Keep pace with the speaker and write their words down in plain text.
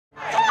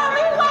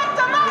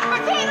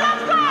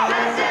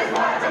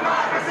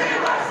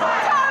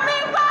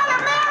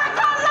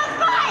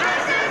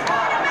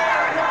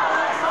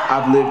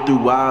I've lived through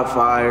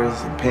wildfires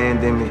and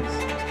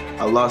pandemics.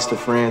 I lost a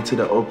friend to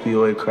the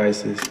opioid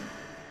crisis,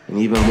 and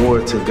even more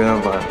to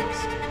gun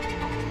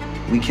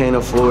violence. We can't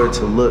afford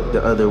to look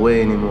the other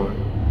way anymore.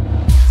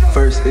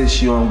 First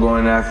issue I'm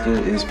going after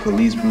is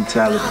police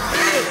brutality.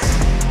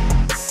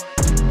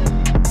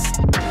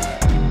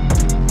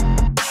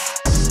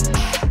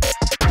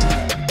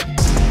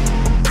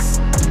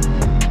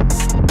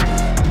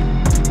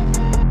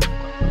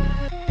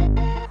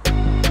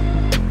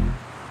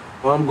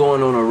 Well, I'm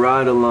going on a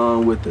ride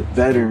along with a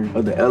veteran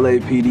of the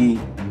LAPD,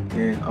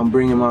 and I'm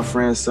bringing my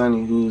friend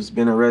Sonny, who's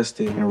been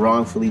arrested and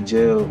wrongfully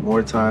jailed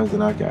more times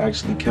than I can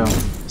actually count.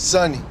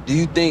 Sonny, do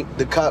you think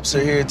the cops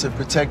are here to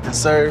protect and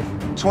serve?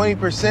 20%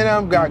 of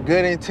them got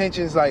good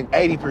intentions, like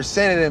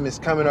 80% of them is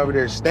coming over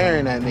there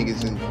staring at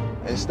niggas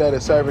instead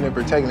of serving and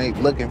protecting, they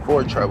looking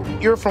for trouble.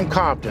 You're from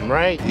Compton,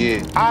 right?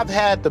 Yeah. I've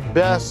had the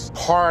best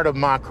part of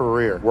my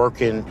career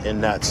working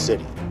in that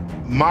city.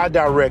 My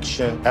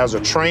direction as a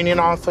training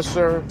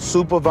officer,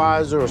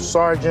 supervisor, or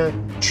sergeant,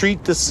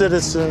 treat the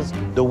citizens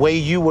the way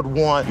you would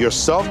want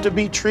yourself to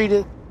be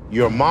treated,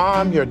 your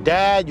mom, your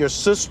dad, your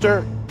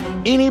sister,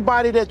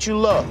 anybody that you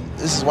love.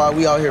 This is why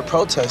we out here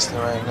protesting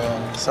right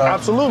now. So.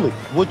 Absolutely.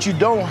 What you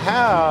don't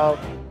have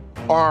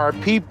are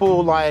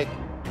people like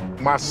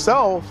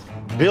myself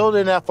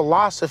building that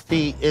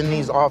philosophy in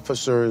these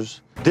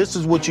officers. This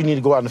is what you need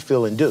to go out in the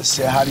field and do.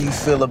 So how do you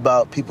feel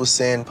about people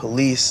saying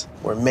police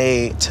were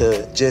made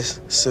to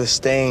just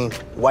sustain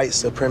white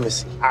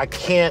supremacy? I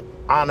can't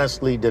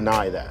honestly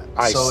deny that.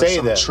 I so say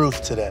some that.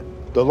 Truth to that.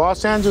 The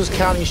Los Angeles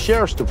County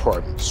Sheriff's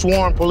Department,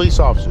 sworn police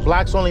officers,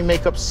 blacks only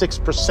make up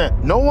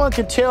 6%. No one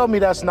can tell me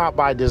that's not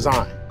by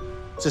design.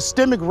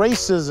 Systemic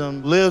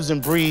racism lives and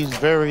breathes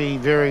very,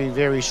 very,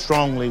 very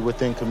strongly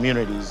within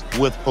communities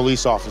with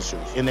police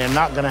officers. And they're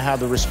not gonna have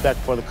the respect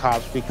for the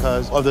cops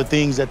because of the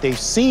things that they've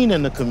seen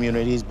in the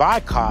communities by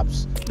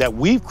cops that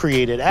we've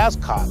created as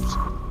cops.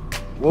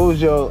 What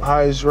was your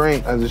highest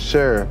rank as a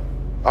sheriff?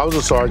 I was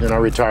a sergeant, I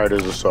retired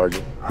as a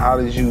sergeant. How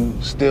did you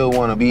still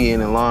wanna be in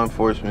the law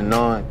enforcement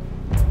knowing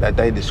that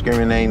they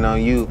discriminating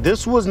on you?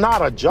 This was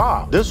not a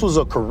job, this was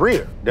a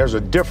career. There's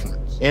a difference.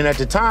 And at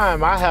the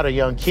time, I had a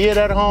young kid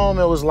at home.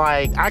 It was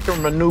like, I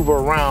can maneuver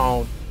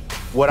around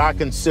what I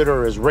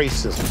consider as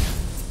racism.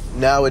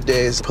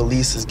 Nowadays,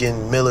 police is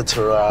getting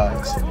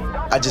militarized.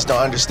 I just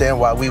don't understand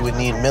why we would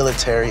need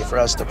military for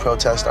us to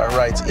protest our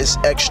rights. It's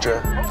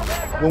extra.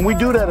 When we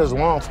do that as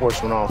law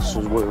enforcement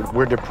officers,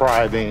 we're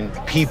depriving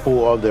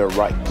people of their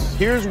rights.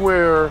 Here's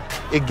where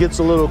it gets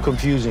a little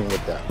confusing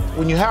with that.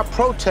 When you have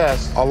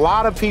protests, a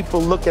lot of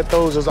people look at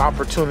those as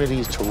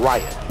opportunities to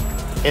riot.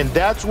 And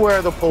that's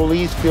where the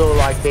police feel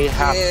like they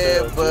have to.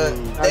 Yeah, but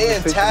they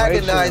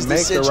antagonize the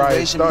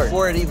situation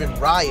before it even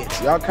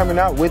riots. Y'all coming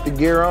out with the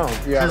gear on.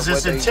 Because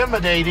it's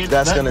intimidating.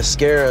 That's gonna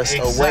scare us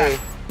away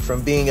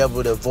from being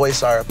able to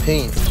voice our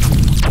opinion.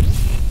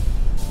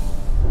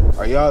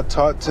 Are y'all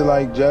taught to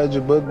like judge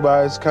a book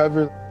by its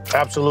cover?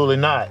 Absolutely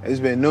not. It's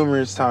been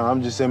numerous times.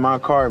 I'm just in my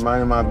car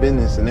minding my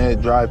business and they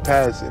drive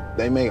past it.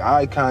 They make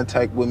eye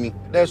contact with me.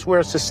 That's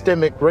where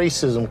systemic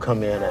racism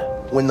come in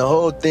at. When the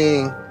whole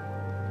thing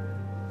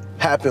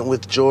happened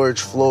with George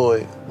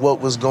Floyd,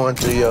 what was going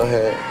through your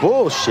head?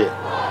 Bullshit.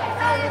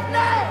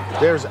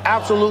 There's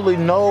absolutely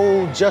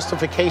no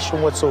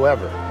justification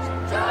whatsoever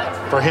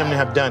for him to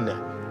have done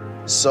that.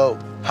 So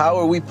how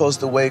are we supposed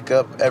to wake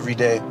up every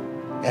day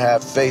and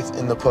have faith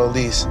in the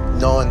police,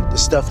 knowing the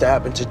stuff that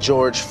happened to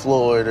George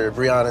Floyd or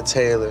Breonna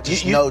Taylor,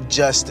 just no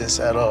justice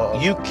at all?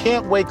 You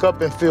can't wake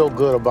up and feel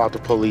good about the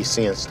police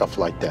seeing stuff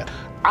like that.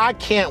 I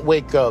can't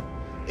wake up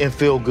and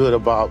feel good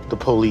about the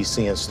police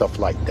seeing stuff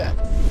like that.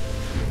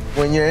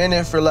 When you're in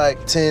it for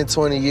like 10,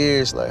 20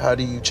 years, like how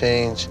do you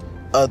change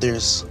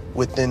others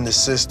within the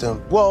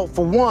system? Well,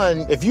 for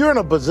one, if you're in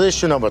a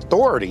position of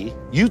authority,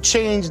 you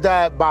change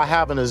that by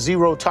having a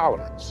zero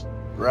tolerance.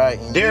 Right,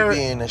 and you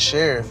being a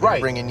sheriff, right,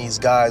 you're bringing these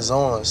guys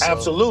on. So.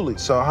 Absolutely.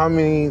 So how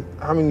many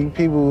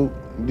people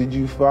did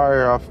you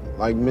fire off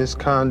like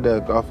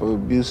misconduct, off of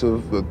abuse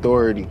of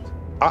authority?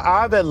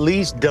 I've at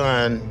least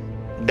done,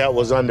 that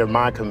was under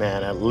my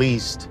command, at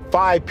least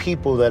 5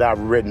 people that I've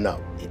written up.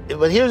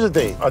 But here's the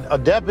thing, a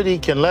deputy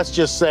can, let's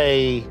just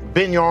say,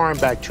 bend your arm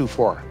back too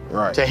far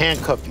to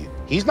handcuff you.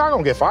 He's not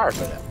gonna get fired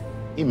for that.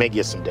 He may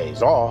get some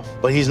days off,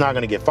 but he's not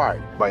gonna get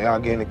fired. But y'all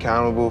getting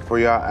accountable for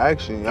y'all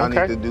action. Y'all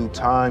need to do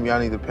time,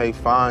 y'all need to pay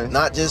fines.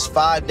 Not just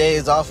 5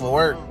 days off of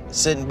work,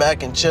 sitting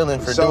back and chilling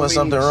for doing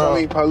something wrong. So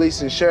many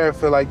police and sheriff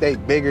feel like they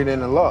bigger than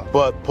the law.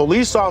 But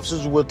police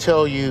officers will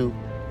tell you,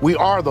 we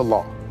are the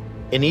law.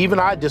 And even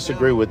I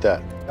disagree with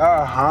that.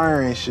 Our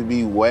hiring should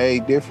be way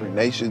different.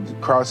 They should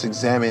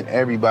cross-examine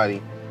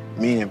everybody,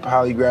 meaning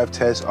polygraph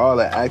tests, all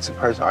that. Ask a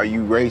person, are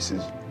you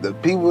racist? The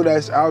people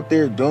that's out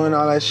there doing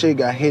all that shit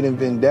got hidden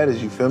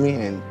vendettas, you feel me?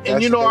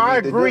 And you know, I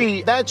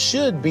agree, that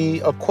should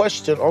be a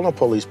question on a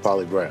police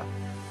polygraph.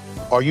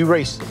 Are you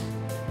racist?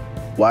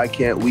 Why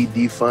can't we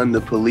defund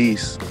the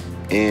police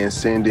and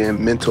send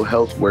in mental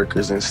health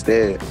workers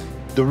instead?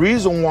 The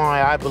reason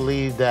why I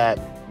believe that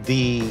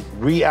the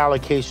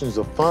reallocations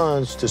of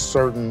funds to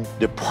certain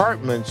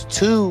departments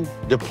to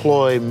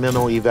deploy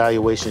mental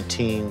evaluation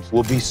teams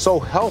will be so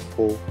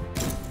helpful,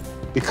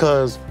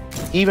 because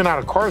even out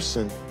of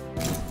Carson,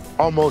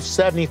 almost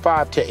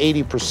 75 to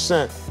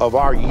 80% of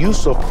our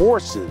use of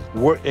forces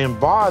were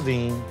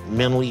involving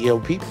mentally ill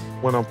people.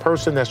 When a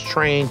person that's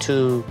trained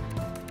to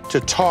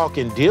talk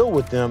and deal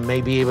with them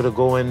may be able to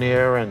go in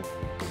there and,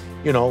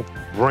 you know,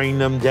 bring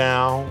them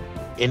down.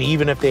 And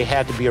even if they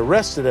had to be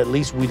arrested, at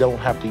least we don't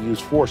have to use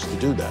force to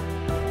do that.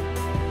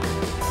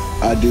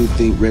 I do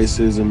think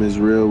racism is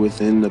real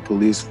within the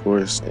police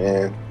force,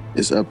 and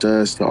it's up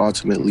to us to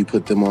ultimately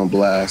put them on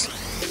blast.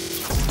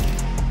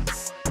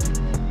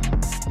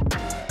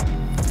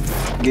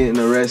 Getting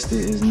arrested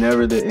is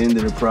never the end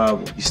of the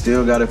problem. You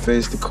still gotta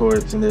face the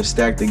courts, and they're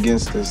stacked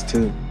against us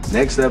too.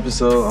 Next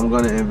episode, I'm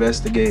gonna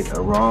investigate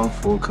a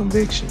wrongful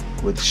conviction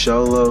with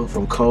Sholo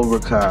from Cobra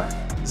Kai.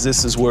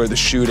 This is where the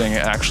shooting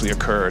actually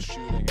occurred.